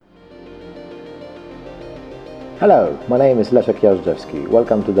Hello, my name is Leszek Jażdżewski.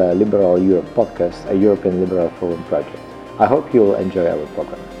 Welcome to the Liberal Europe podcast, a European Liberal Forum project. I hope you will enjoy our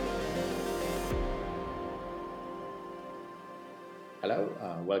program. Hello,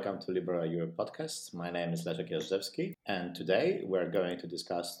 welcome to Liberal Europe podcast. My name is Leszek Jażdżewski, and today we're going to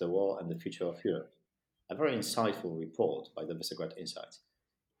discuss the war and the future of Europe, a very insightful report by the Visegrad Insights.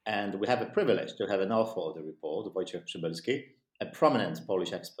 And we have a privilege to have an author of the report, Wojciech Przybylski, a prominent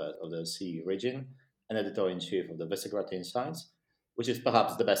Polish expert of the CE region, and editor-in-chief of the Visegrad Insights, which is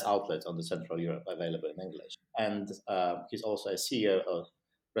perhaps the best outlet on the Central Europe available in English. And he's also a CEO of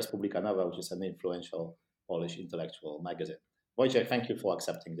Respublika Nowa, which is an influential Polish intellectual magazine. Wojciech, thank you for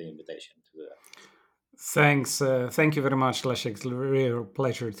accepting the invitation to do that. Thanks. Thank you very much, Leszek. It's a real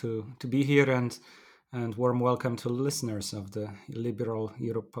pleasure to be here and warm welcome to listeners of the Liberal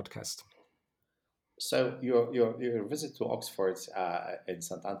Europe podcast. So your visit to Oxford in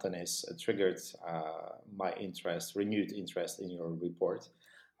St. Antony's triggered my interest, renewed interest in your report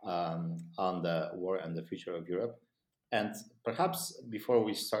on the war and the future of Europe. And perhaps before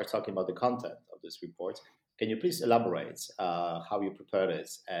we start talking about the content of this report, can you please elaborate how you prepared it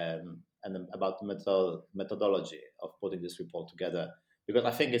and about the methodology of putting this report together? Because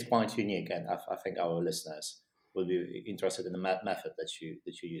I think it's quite unique, and I think our listeners will be interested in the method that you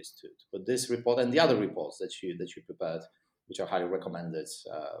used to put this report and the other reports that you prepared, which are highly recommended.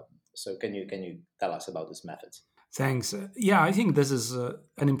 So can you tell us about this method? Thanks. Yeah, I think this is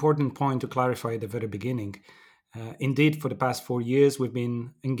an important point to clarify at the very beginning. Indeed, for the past 4 years, we've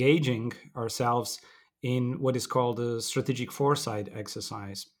been engaging ourselves in what is called a strategic foresight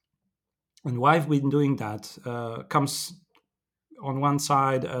exercise. And why I've been doing that comes on one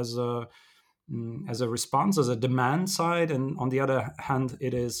side as a response, as a demand side, and on the other hand,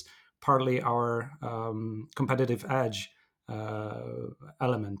 it is partly our competitive edge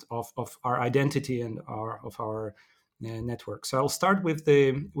element of our identity and of our network. So I'll start with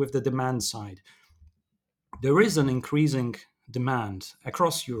the demand side. There is an increasing demand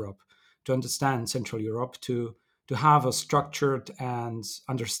across Europe to understand Central Europe, to have a structured and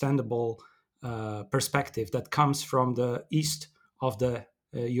understandable perspective that comes from the east of the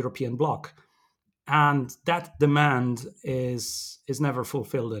European bloc. And that demand is never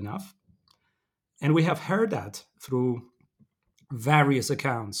fulfilled enough. And we have heard that through various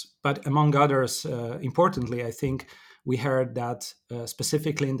accounts. But among others, importantly, I think we heard that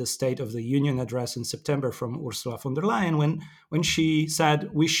specifically in the State of the Union address in September from Ursula von der Leyen, when she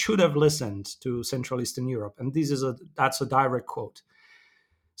said we should have listened to Central Eastern Europe. And that's a direct quote.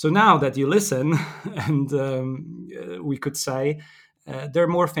 So now that you listen, and we could say, there are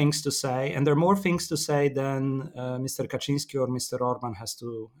more things to say, and there are more things to say than Mr. Kaczynski or Mr. Orban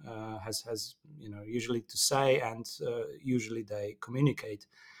has usually to say, and usually they communicate,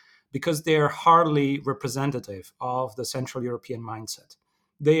 because they are hardly representative of the Central European mindset.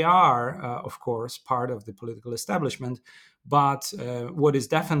 They are, of course, part of the political establishment, but what is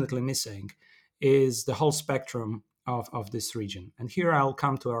definitely missing is the whole spectrum of this region. And here I'll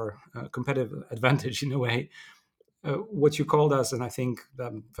come to our competitive advantage in a way. What you called us, and I think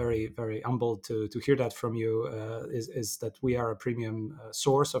I'm very, very humbled to hear that from you, is that we are a premium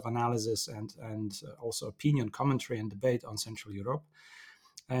source of analysis and also opinion, commentary, and debate on Central Europe.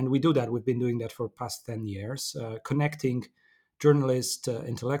 And we do that. We've been doing that for the past 10 years, connecting journalists,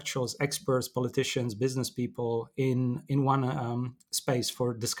 intellectuals, experts, politicians, business people in one space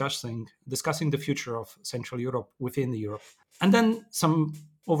for discussing the future of Central Europe within Europe. And then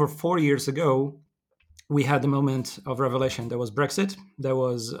over 4 years ago, we had the moment of revelation. There was Brexit. There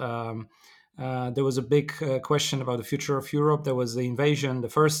was a big question about the future of Europe. There was the invasion, the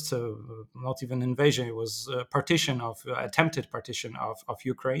first, not even invasion, it was attempted partition of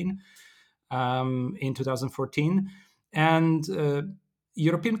Ukraine in 2014. And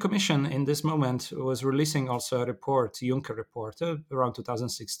European Commission in this moment was releasing also a report, Juncker report, around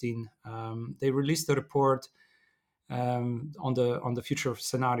 2016. They released a report on the future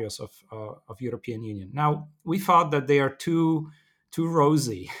scenarios of European Union. Now, we thought that they are too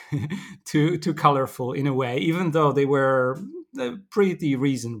rosy, too colorful in a way, even though they were pretty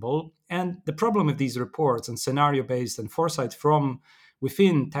reasonable. And the problem with these reports and scenario-based and foresight from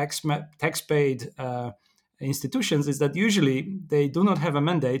within tax-paid institutions is that usually they do not have a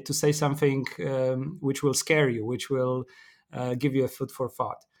mandate to say something which will scare you, which will give you a food for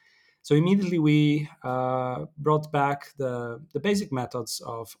thought. So immediately we brought back the basic methods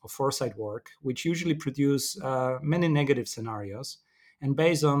of foresight work, which usually produce many negative scenarios. And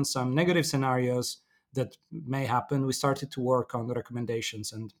based on some negative scenarios that may happen, we started to work on the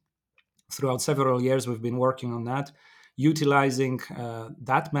recommendations. And throughout several years, we've been working on that, utilizing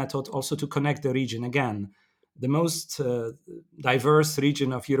that method also to connect the region again the most diverse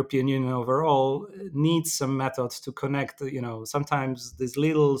region of European Union overall needs some methods to connect. Sometimes these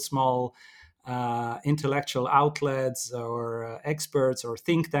little small intellectual outlets or experts or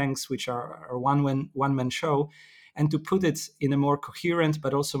think tanks, which are one man show, and to put it in a more coherent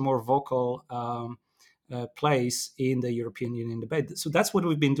but also more vocal place in the European Union debate. So that's what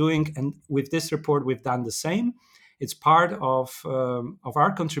we've been doing, and with this report, we've done the same. It's part of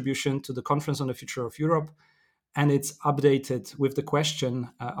our contribution to the Conference on the Future of Europe, and it's updated with the question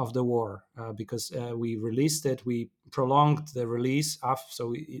of the war because we released it. We prolonged the release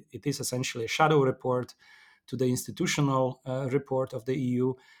so it is essentially a shadow report to the institutional report of the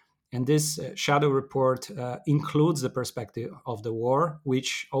EU. And this shadow report includes the perspective of the war,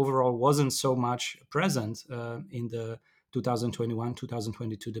 which overall wasn't so much present in the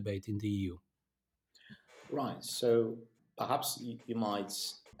 2021-2022 debate in the EU. Right. So perhaps you might,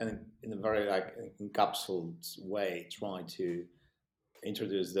 and in a very encapsulated way, try to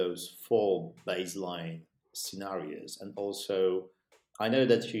introduce those four baseline scenarios, and also I know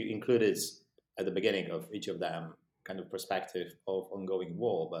that you included at the beginning of each of them kind of perspective of ongoing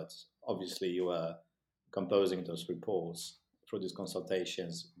war, but obviously you were composing those reports through these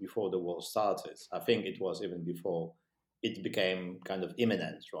consultations before the war started. I think it was even before it became kind of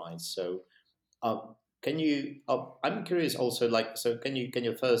imminent, right? So uh, can you? I'm curious also. So can you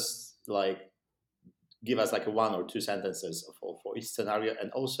first give us like a one or two sentences for each scenario,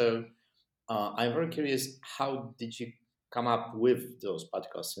 and also I'm very curious, how did you come up with those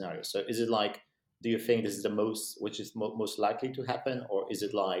particular scenarios? So is it like, do you think this is the most, which is most likely to happen, or is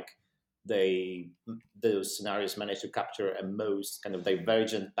it like those scenarios manage to capture a most kind of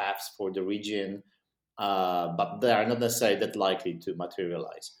divergent paths for the region, but they are not necessarily that likely to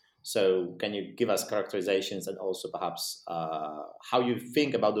materialize? So can you give us characterizations, and also perhaps how you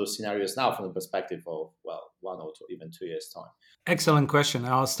think about those scenarios now from the perspective of, well, 1 or 2, even 2 years time? Excellent question.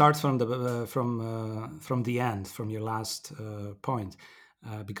 I'll start from the end, from your last point,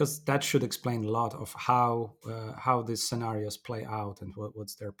 because that should explain a lot of how these scenarios play out and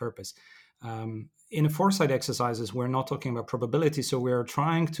what's their purpose. In a foresight exercises, we're not talking about probability, so we're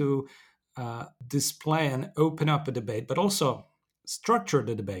trying to display and open up a debate, but also structure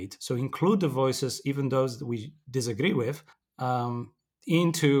the debate. So include the voices, even those that we disagree with,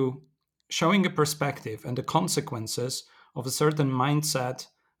 into showing a perspective and the consequences of a certain mindset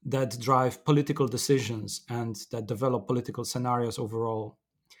that drive political decisions and that develop political scenarios overall.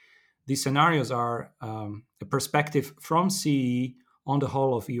 These scenarios are a perspective from CE on the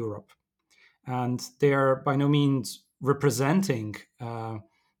whole of Europe. And they are by no means representing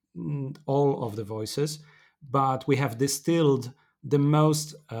all of the voices, but we have distilled the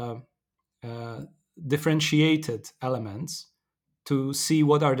most differentiated elements to see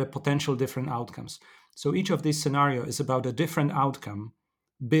what are the potential different outcomes. So each of these scenarios is about a different outcome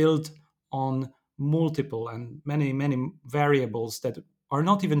built on multiple and many variables that are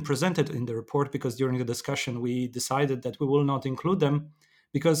not even presented in the report, because during the discussion we decided that we will not include them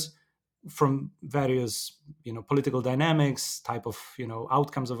because from various political dynamics, type of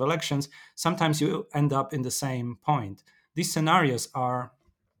outcomes of elections, sometimes you end up in the same point. These scenarios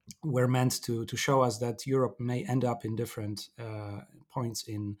were meant to show us that Europe may end up in different points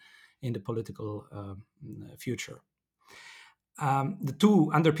in the political future. The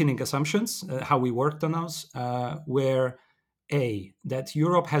two underpinning assumptions, how we worked on those, were that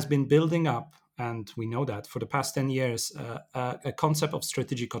Europe has been building up, and we know that for the past 10 years, a concept of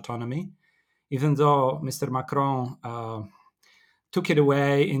strategic autonomy, even though Mr. Macron took it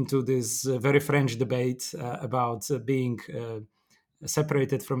away into this very French debate about being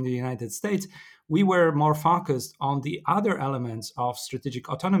separated from the United States. We were more focused on the other elements of strategic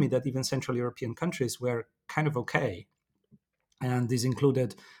autonomy that even Central European countries were kind of okay. And these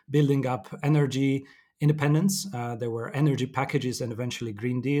included building up energy independence. There were energy packages and eventually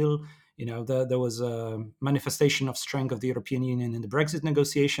Green Deal. There was a manifestation of strength of the European Union in the Brexit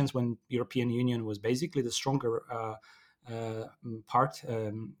negotiations, when European Union was basically the stronger part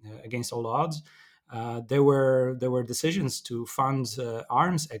against all odds. There were decisions to fund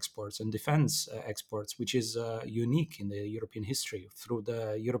arms exports and defense exports, which is unique in the European history, through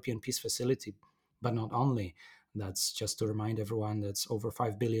the European Peace Facility, but not only. That's just to remind everyone, that's over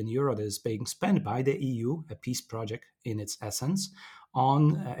 5 billion euro that is being spent by the EU, a peace project in its essence,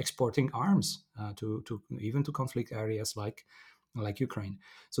 on exporting arms to even to conflict areas like Ukraine.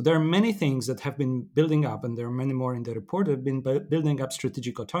 So there are many things that have been building up, and there are many more in the report that have been building up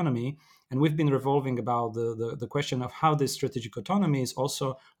strategic autonomy. And we've been revolving about the question of how this strategic autonomy is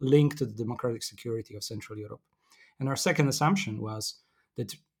also linked to the democratic security of Central Europe. And our second assumption was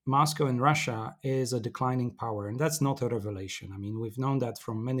that Moscow and Russia is a declining power, and that's not a revelation. I mean, we've known that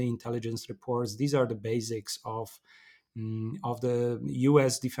from many intelligence reports. These are the basics of the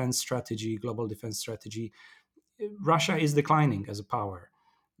U.S. defense strategy, global defense strategy. Russia is declining as a power.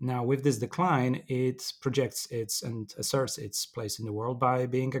 Now, with this decline, it projects its and asserts its place in the world by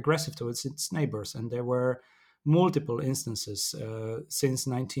being aggressive towards its neighbors. And there were multiple instances since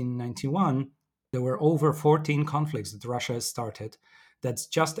 1991. There were over 14 conflicts that Russia has started. That's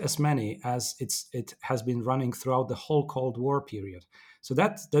just as many as it has been running throughout the whole Cold War period. So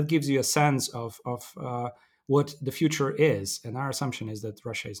that gives you a sense of what the future is. And our assumption is that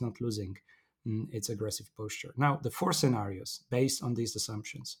Russia is not losing its aggressive posture. Now, the four scenarios based on these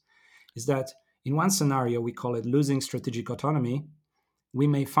assumptions is that in one scenario, we call it losing strategic autonomy. We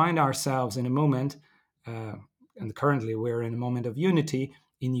may find ourselves in a moment, and currently we're in a moment of unity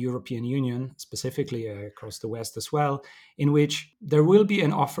in European Union, specifically across the West as well, in which there will be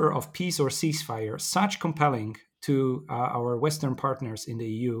an offer of peace or ceasefire such compelling to our Western partners in the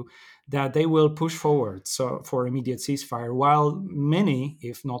EU that they will push forward for immediate ceasefire, while many,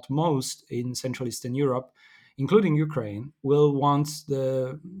 if not most, in Central Eastern Europe, including Ukraine, will want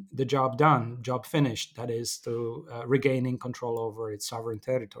the job done, job finished, that is, to regaining control over its sovereign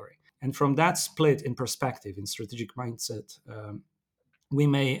territory. And from that split in perspective, in strategic mindset, we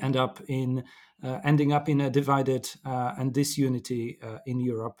may ending up in a divided and disunity in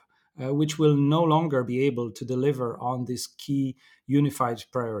Europe, which will no longer be able to deliver on these key unified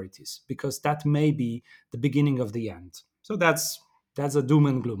priorities, because that may be the beginning of the end. So that's a doom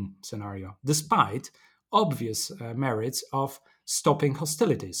and gloom scenario, despite obvious merits of stopping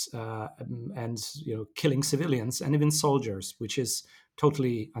hostilities and killing civilians and even soldiers, which is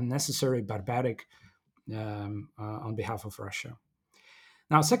totally unnecessary, barbaric on behalf of Russia.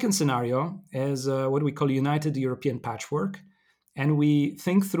 Now, second scenario is what we call united European patchwork. And we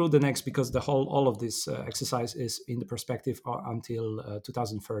think through the next, because all of this exercise is in the perspective until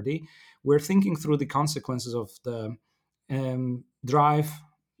 2030. We're thinking through the consequences of the drive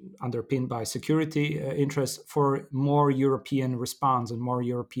underpinned by security interests for more European response and more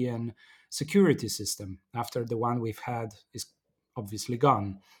European security system after the one we've had is obviously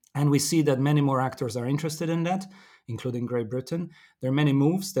gone. And we see that many more actors are interested in that, including Great Britain. There are many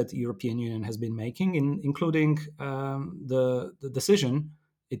moves that the European Union has been making, including the decision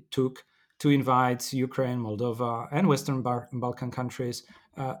it took to invite Ukraine, Moldova, and Western Balkan countries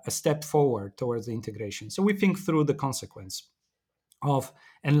a step forward towards the integration. So we think through the consequence of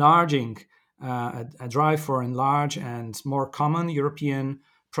enlarging, a drive for enlarged and more common European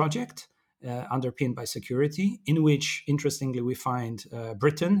project underpinned by security, in which, interestingly, we find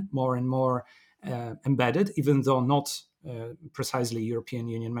Britain more and more embedded, even though not precisely European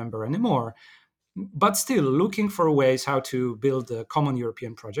Union member anymore, but still looking for ways how to build a common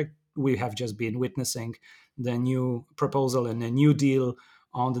European project. We have just been witnessing the new proposal and a new deal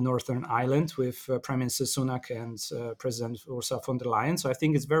on the Northern Ireland with Prime Minister Sunak and President Ursula von der Leyen. So I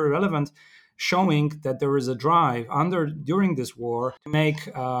think it's very relevant, showing that there is a drive during this war to make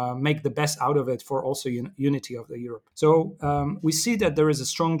the best out of it for also unity of the Europe. So we see that there is a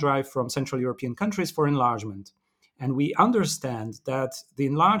strong drive from Central European countries for enlargement. And we understand that the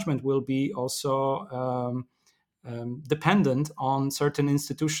enlargement will be also dependent on certain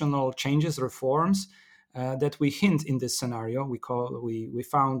institutional changes, reforms that we hint in this scenario. We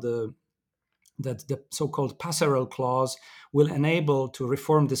found that the so-called passerelle clause will enable to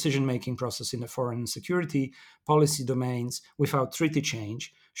reform decision-making process in the foreign and security policy domains without treaty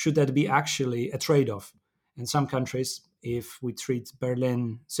change, should that be actually a trade-off. And some countries, if we treat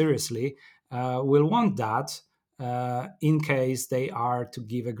Berlin seriously, will want that in case they are to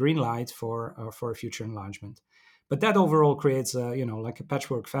give a green light for a future enlargement. But that overall creates like a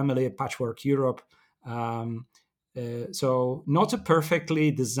patchwork family, a patchwork Europe. So not a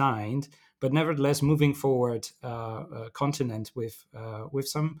perfectly designed, but nevertheless moving forward continent with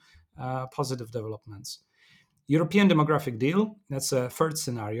some positive developments. European demographic deal, that's a third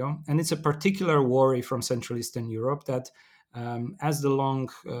scenario, and it's a particular worry from Central Eastern Europe that as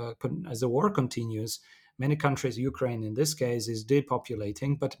the war continues, many countries, Ukraine in this case, is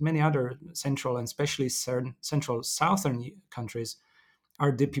depopulating, but many other central and especially central southern countries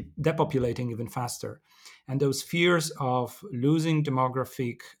are depopulating even faster. And those fears of losing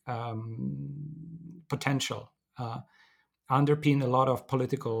demographic potential underpin a lot of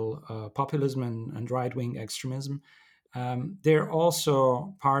political populism and right-wing extremism. They're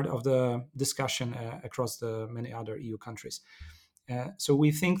also part of the discussion across the many other EU countries. So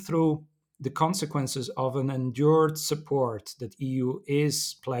we think through the consequences of an endured support that EU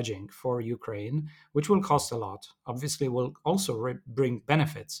is pledging for Ukraine, which will cost a lot. Obviously, will also bring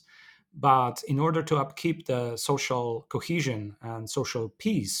benefits. But in order to upkeep the social cohesion and social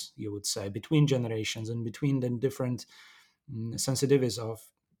peace, you would say, between generations and between the different sensitivities of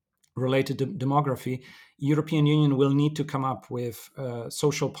related to demography, European Union will need to come up with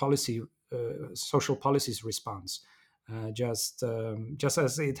social policies response, just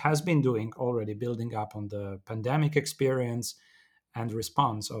as it has been doing already, building up on the pandemic experience and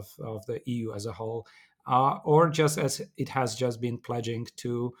response of the EU as a whole, or just as it has just been pledging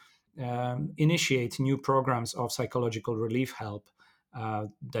to initiate new programs of psychological relief help.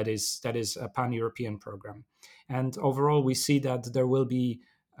 That is a pan-European program, and overall we see that there will be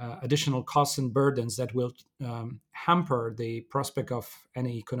additional costs and burdens that will hamper the prospect of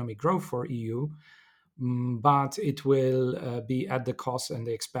any economic growth for EU, but it will be at the cost and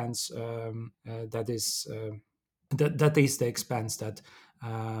the expense that is the expense that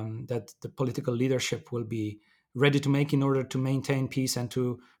the political leadership will be ready to make in order to maintain peace and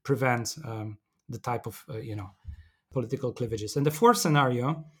to prevent the type of political cleavages. And the fourth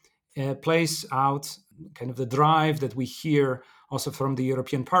scenario plays out kind of the drive that we hear also from the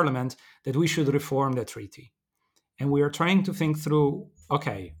European Parliament, that we should reform the treaty. And we are trying to think through,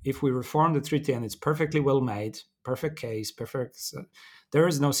 okay, if we reform the treaty and it's perfectly well made, perfect case, perfect, there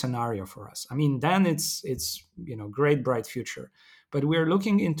is no scenario for us. I mean, then it's great, bright future. But we're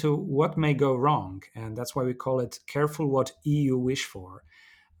looking into what may go wrong. And that's why we call it careful what EU wish for.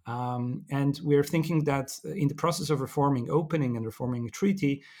 And we're thinking that in the process of opening and reforming a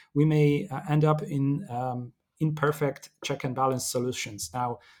treaty, we may end up in imperfect check and balance solutions.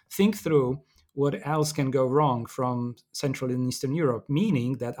 Now, think through what else can go wrong from Central and Eastern Europe,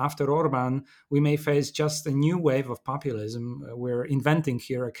 meaning that after Orban, we may face just a new wave of populism. We're inventing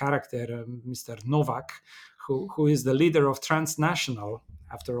here a character, Mr. Novak, who is the leader of transnational.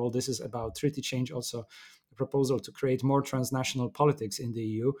 After all, this is about treaty change, also a proposal to create more transnational politics in the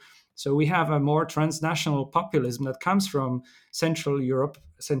EU. So we have a more transnational populism that comes from Central Europe,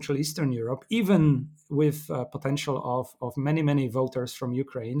 Central Eastern Europe, even with potential of many, many voters from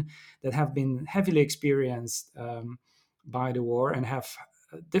Ukraine that have been heavily experienced by the war and have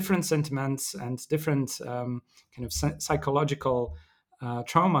different sentiments and different kind of psychological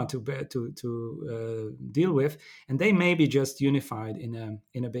trauma to deal with, and they may be just unified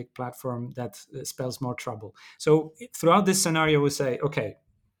in a big platform that spells more trouble. So throughout this scenario, we say, okay,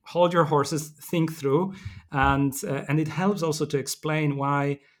 hold your horses, think through, and it helps also to explain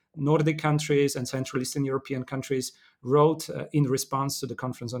why Nordic countries and Central Eastern European countries wrote in response to the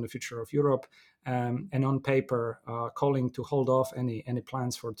Conference on the Future of Europe and on paper calling to hold off any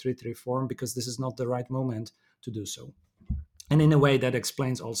plans for treaty reform, because this is not the right moment to do so. And in a way that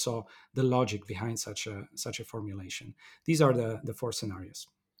explains also the logic behind such a formulation. These are the four scenarios.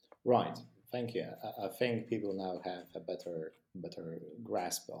 Right. Thank you. I think people now have a better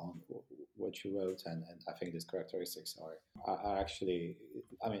grasp on what you wrote, and I think these characteristics are actually.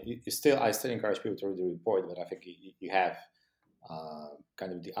 I mean, I still encourage people to read the report, but I think you have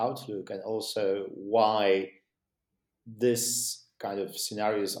kind of the outlook and also why this kind of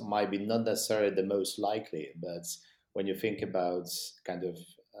scenarios might be not necessarily the most likely, but when you think about kind of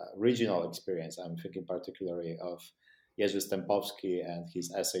regional experience, I'm thinking particularly of Jerzy Stępowski and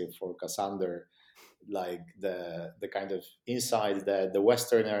his essay for Cassander, like the kind of insight that the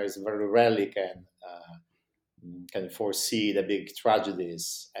Westerners very rarely can foresee the big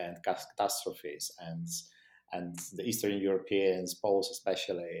tragedies and catastrophes, and the Eastern Europeans, Poles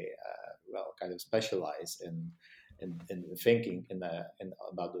especially, kind of specialize in thinking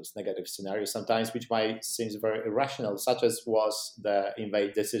about those negative scenarios sometimes, which might seem very irrational, such as was the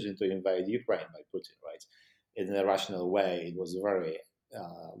decision to invade Ukraine by Putin, right? In a rational way, it was very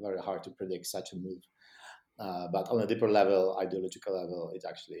hard to predict such a move. But on a deeper level, ideological level, it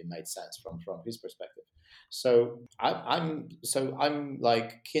actually made sense from his perspective. So I'm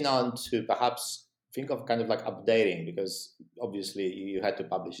like keen on to perhaps think of kind of like updating, because obviously you had to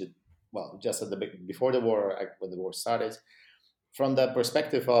publish it just at before the war, when the war started, from the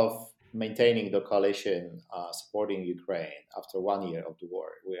perspective of maintaining the coalition supporting Ukraine after 1 year of the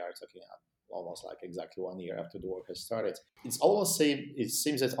war. We are talking almost like exactly 1 year after the war has started. It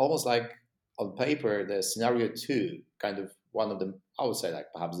seems it's almost like on paper the scenario 2, kind of one of them, I would say,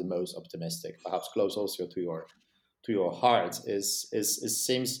 like perhaps the most optimistic, perhaps close also to your heart, is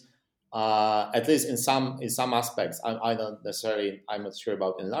seems. At least in some aspects, I'm not sure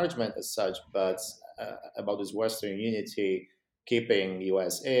about enlargement as such, but about this Western unity, keeping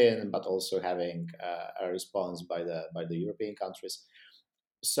US in, but also having a response by the European countries.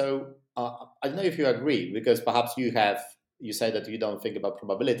 So I don't know if you agree, because perhaps you say that you don't think about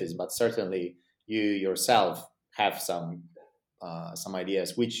probabilities, but certainly you yourself have some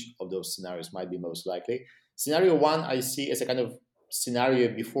ideas which of those scenarios might be most likely. Scenario one I see as a kind of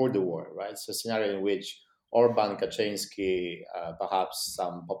scenario before the war, right? So scenario in which Orban, Kaczynski, perhaps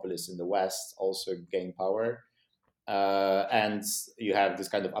some populists in the West also gain power, and you have this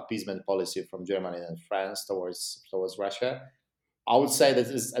kind of appeasement policy from Germany and France towards Russia. I would say that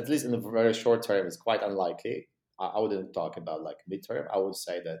is, at least in the very short term, is quite unlikely. I wouldn't talk about like midterm. I would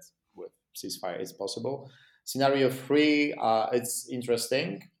say that with ceasefire it's possible. Scenario three, it's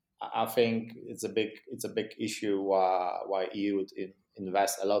interesting. I think it's a big issue why EU would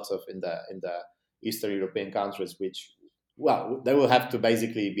invest a lot of in the Eastern European countries, which, well, they will have to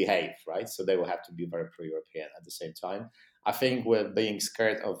basically behave, right? So they will have to be very pro-European at the same time. I think with being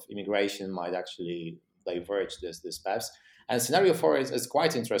scared of immigration might actually diverge this path. And scenario four is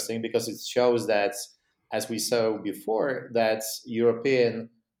quite interesting because it shows that, as we saw before, that European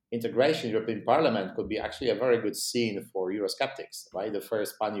integration, European Parliament could be actually a very good scene for Eurosceptics, right? The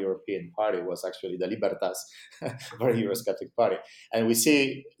first pan-European party was actually the Libertas, very Eurosceptic party. And we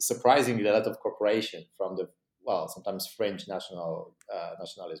see, surprisingly, a lot of cooperation from the, well, sometimes French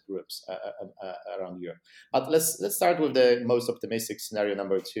nationalist groups around Europe. But let's start with the most optimistic scenario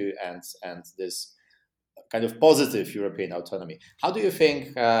number two, and this kind of positive European autonomy. How do you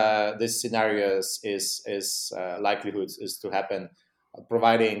think this scenario is likelihood is to happen,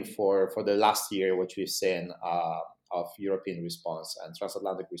 providing for the last year, which we've seen of European response and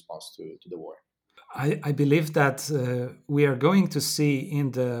transatlantic response to the war? I believe that we are going to see,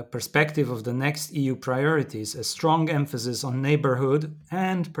 in the perspective of the next EU priorities, a strong emphasis on neighborhood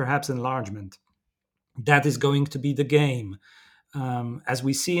and perhaps enlargement. That is going to be the game. As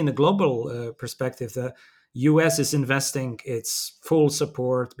we see in a global perspective, the US is investing its full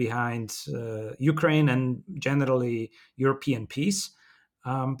support behind Ukraine and generally European peace.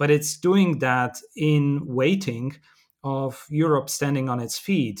 But it's doing that in waiting of Europe standing on its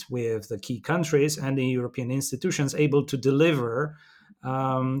feet, with the key countries and the European institutions able to deliver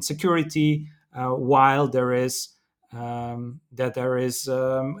security while there is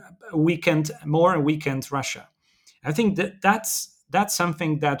more weakened Russia. I think that's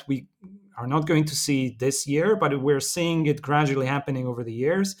something that we are not going to see this year, but we're seeing it gradually happening over the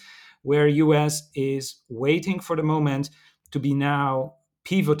years, where US is waiting for the moment to be now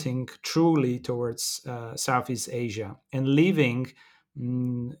pivoting truly towards Southeast Asia and leaving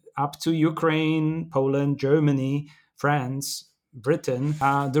up to Ukraine, Poland, Germany, France, Britain,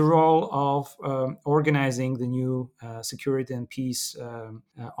 the role of organizing the new security and peace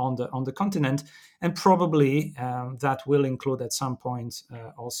on the continent, and probably that will include at some point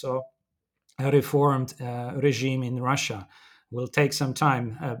also a reformed regime in Russia. Will take some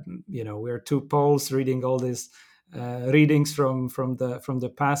time. We're two Poles reading all these readings from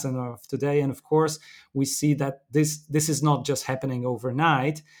the past and of today, and of course we see that this is not just happening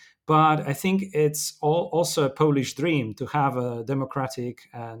overnight. But I think it's also a Polish dream to have a democratic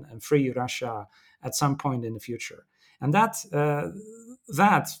and free Russia at some point in the future, and that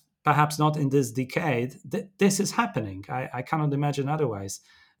perhaps not in this decade. This is happening. I cannot imagine otherwise.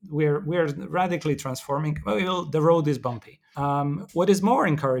 We're radically transforming. Well, the road is bumpy. What is more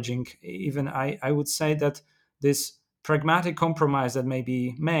encouraging, even I would say that this pragmatic compromise that may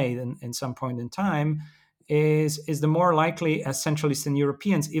be made in some point in time is the more likely, as Central Eastern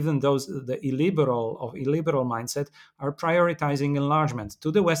Europeans, even those the illiberal mindset, are prioritizing enlargement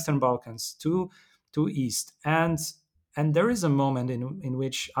to the Western Balkans, to East, and there is a moment in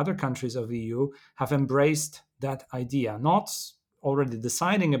which other countries of the EU have embraced that idea, not already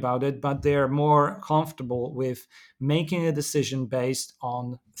deciding about it, but they're more comfortable with making a decision based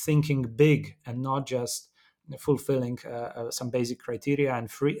on thinking big and not just fulfilling some basic criteria and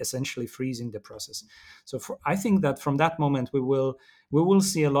essentially freezing the process. So I think that from that moment we will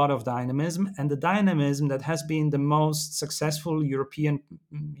see a lot of dynamism, and the dynamism that has been the most successful European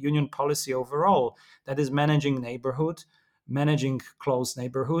Union policy overall, that is managing close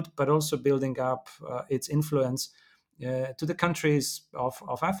neighborhood, but also building up its influence to the countries of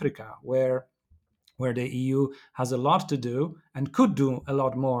Africa, where the EU has a lot to do and could do a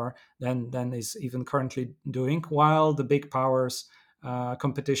lot more than is even currently doing, while the big powers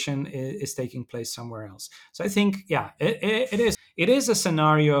competition is taking place somewhere else. So I think, yeah, it is a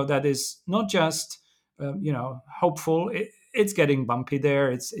scenario that is not just hopeful. It's getting bumpy there.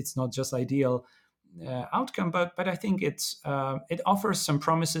 It's not just ideal outcome, but I think it offers some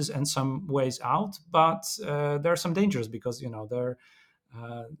promises and some ways out. But there are some dangers because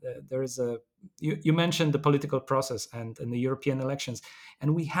there is you mentioned the political process and the European elections,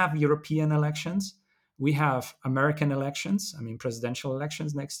 and we have European elections, we have American elections, I mean presidential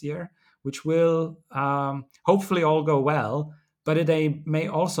elections next year, which will hopefully all go well, but they may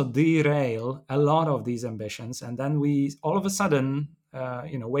also derail a lot of these ambitions, and then we all of a sudden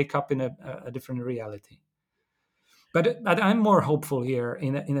wake up in a different reality. But I'm more hopeful here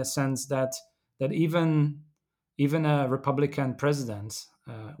in a sense that even a Republican president,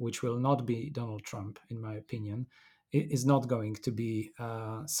 which will not be Donald Trump, in my opinion, is not going to be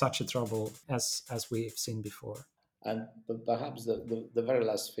such a trouble as we've seen before. And perhaps the very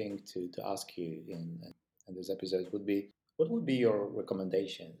last thing to ask you in this episode would be, what would be your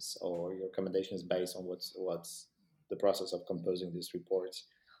recommendations, or your recommendations based on what's the process of composing this report,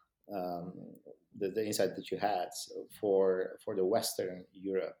 um, the insight that you had for the Western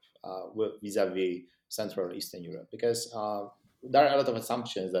Europe, vis-a-vis Central Eastern Europe, because there are a lot of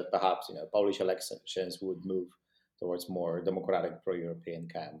assumptions that perhaps Polish elections would move towards more democratic pro-European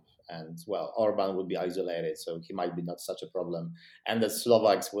camp, and well, Orban would be isolated, so he might be not such a problem, and the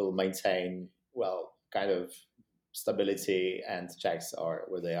Slovaks will maintain, well, kind of stability, and Czechs are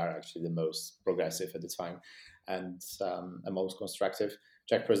where they are actually the most progressive at the time, and most constructive.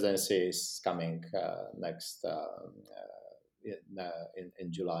 Czech presidency is coming next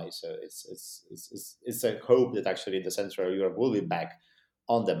in July, so it's a hope that actually the Central Europe will be back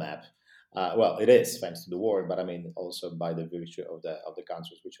on the map. Well, it is thanks to the war, but I mean also by the virtue of the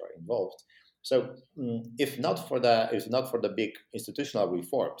countries which are involved. So, if not for the big institutional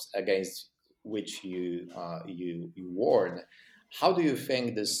reforms against which you warn, how do you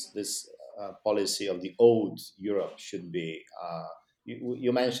think this policy of the old Europe should be?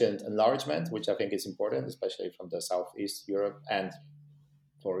 You mentioned enlargement, which I think is important, especially from the Southeast Europe, and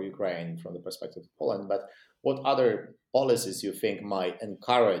for Ukraine from the perspective of Poland. But what other policies you think might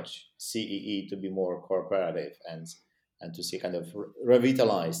encourage CEE to be more cooperative, and to see kind of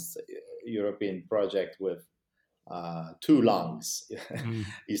revitalized European project with two lungs, Mm.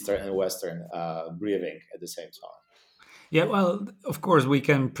 Eastern and Western, breathing at the same time? Yeah, well, of course, we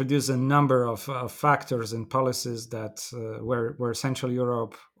can produce a number of factors and policies that where Central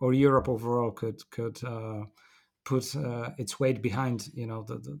Europe or Europe overall could put its weight behind,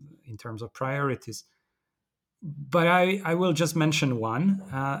 in terms of priorities. But I will just mention one,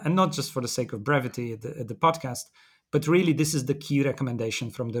 and not just for the sake of brevity at the podcast, but really this is the key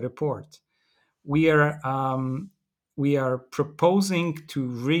recommendation from the report. We are we are proposing to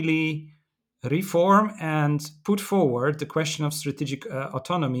really reform and put forward the question of strategic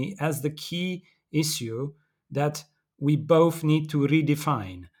autonomy as the key issue that we both need to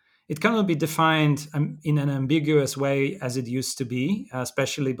redefine. It cannot be defined in an ambiguous way as it used to be,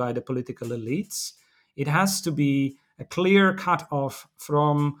 especially by the political elites. It has to be a clear cut off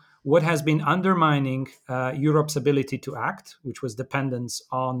from what has been undermining Europe's ability to act, which was dependence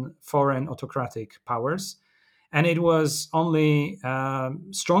on foreign autocratic powers, and it was only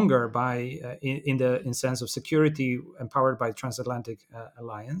stronger by in sense of security, empowered by transatlantic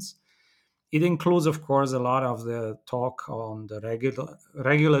alliance. It includes, of course, a lot of the talk on the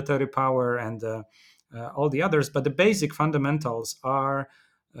regulatory power and all the others, but the basic fundamentals are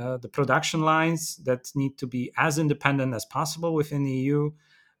the production lines that need to be as independent as possible within the EU.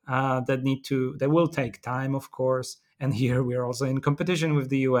 That will take time, of course, and here we're also in competition with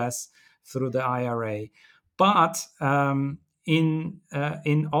the US through the IRA. But in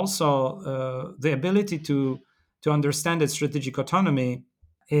also the ability to understand that strategic autonomy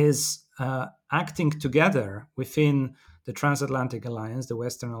is acting together within the transatlantic alliance, the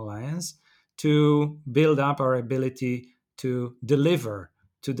Western alliance, to build up our ability to deliver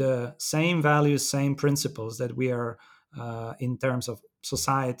to the same values, same principles that we are, in terms of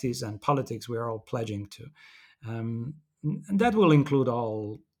societies and politics, we are all pledging to. And that will include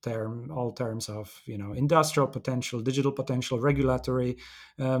all terms of industrial potential, digital potential, regulatory,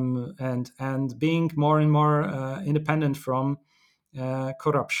 and being more and more independent from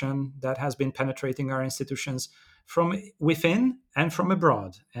corruption that has been penetrating our institutions from within and from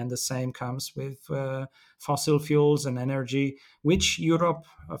abroad. And the same comes with fossil fuels and energy, which Europe,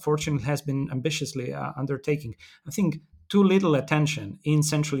 fortunately, has been ambitiously undertaking. I think too little attention in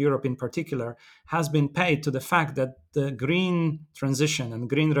Central Europe in particular has been paid to the fact that the green transition and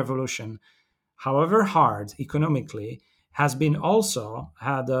green revolution, however hard economically, has been also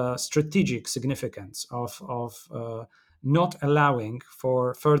had a strategic significance of not allowing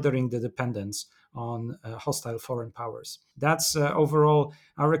for furthering the dependence on hostile foreign powers. That's overall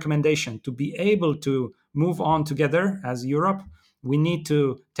our recommendation. To be able to move on together as Europe, we need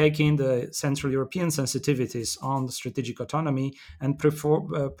to take in the Central European sensitivities on the strategic autonomy and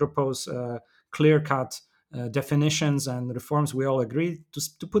propose clear-cut definitions and reforms we all agree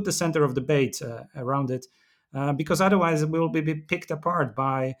to put the center of debate around it, because otherwise we will be picked apart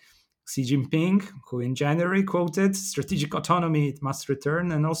by Xi Jinping, who in January quoted strategic autonomy, it must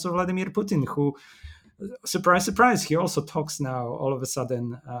return, and also Vladimir Putin, who, surprise, surprise, he also talks now all of a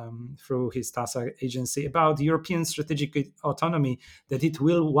sudden through his TASA agency about European strategic autonomy, that it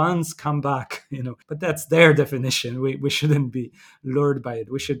will once come back, But that's their definition. We shouldn't be lured by it.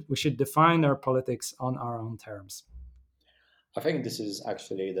 We should define our politics on our own terms. I think this is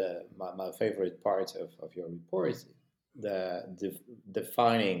actually my favorite part of your report,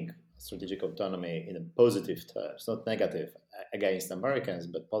 defining strategic autonomy in a positive terms, not negative against Americans,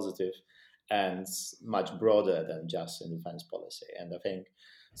 but positive and much broader than just in defense policy. And I think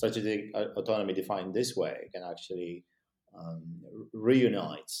strategic autonomy defined this way can actually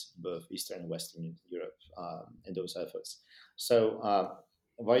reunite both Eastern and Western Europe in those efforts. So,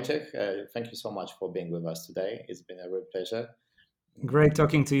 Wojciech, thank you so much for being with us today. It's been a real pleasure. Great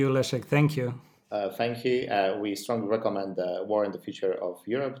talking to you, Leszek. Thank you. Thank you. We strongly recommend the War and the Future of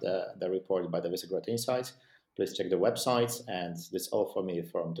Europe, the report by the Visegrad Insight. Please check the website. And that's all for me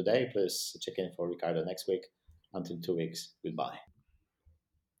from today. Please check in for Ricardo next week. Until 2 weeks. Goodbye.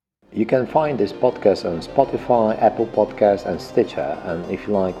 You can find this podcast on Spotify, Apple Podcasts, and Stitcher. And if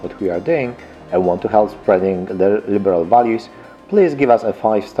you like what we are doing and want to help spreading the liberal values, please give us a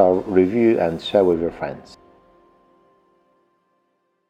 5-star review and share with your friends.